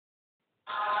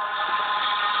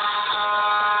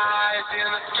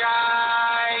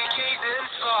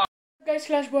guys,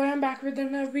 Slash Boy. I'm back with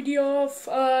another video of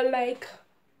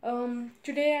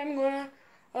today I'm gonna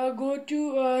go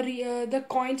to the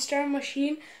Coinstar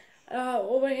machine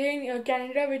over here in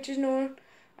Canada, which is known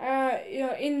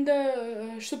in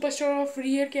the superstore of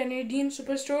Real Canadian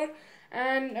Superstore,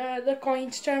 and the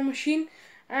Coinstar machine.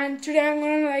 And today I'm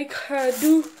gonna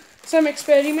do some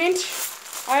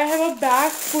experiments. I have a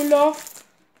bag full of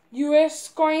US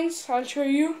coins. I'll show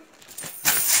you.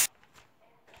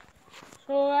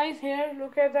 So guys, here,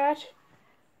 look at that.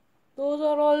 Those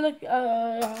are all the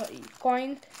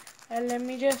coins. And let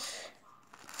me just.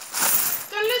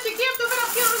 And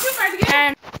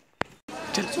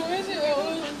so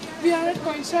we are at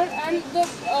Coinstar, and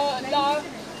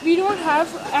we don't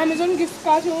have Amazon gift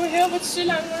cards over here, but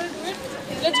still I'm gonna do it.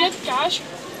 Let's get cash.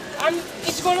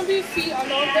 It's gonna be a fee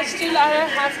amount, but still I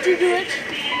have to do it.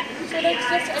 So let's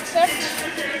just accept.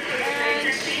 And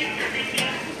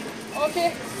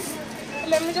okay.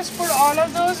 Let me just put all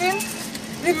of those in.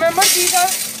 Remember,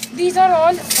 these are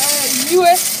all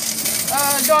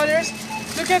US dollars.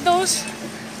 Look at those.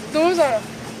 Those are.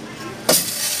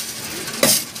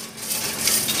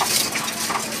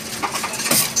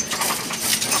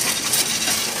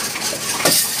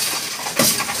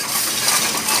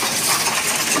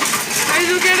 Guys,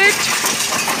 look at it.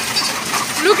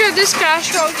 Look at this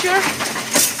cash voucher.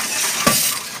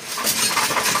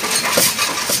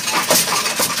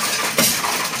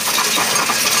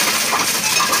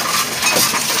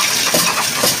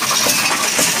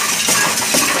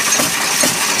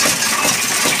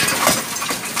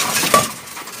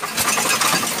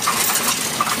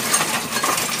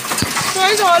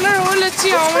 Guys, all are over. Let's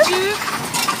see how much is it.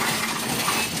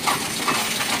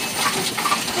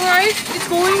 So guys, it's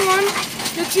going on.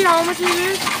 Let's see how much it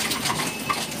is.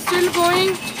 Still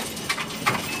going.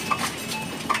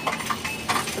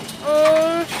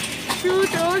 Oh shoot!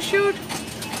 Oh shoot!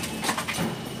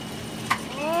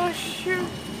 Oh shoot!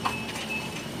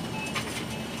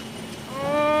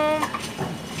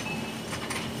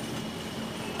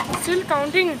 Still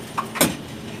counting.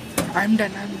 I'm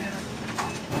done.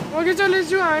 Okay, so let's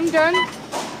do. I'm done.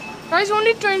 Guys,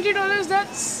 only $20.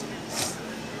 That's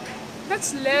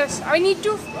less. I need to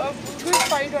do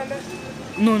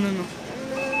 $5. No.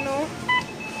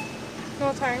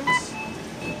 No thanks.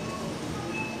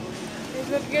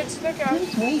 Let's get the cash.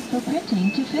 Please wait for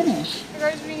printing to finish.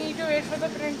 Guys, we need to wait for the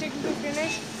printing to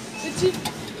finish. Let's see.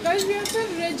 Guys, we have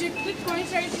some rejected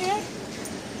coins right here.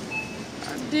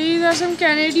 These are some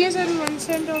Canadians and 1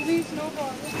 cent of these. No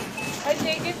problem. I'll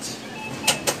take it.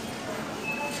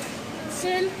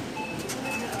 Still.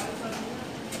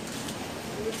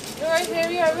 So guys, here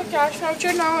we have the cash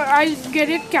voucher. Now I'll get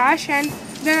it cash, and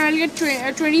then I'll get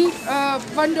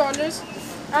 $21,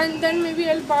 and then maybe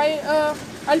I'll buy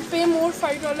I'll pay more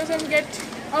 $5 and get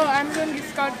Amazon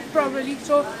gift card probably.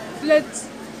 So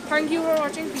thank you for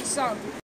watching. Peace out.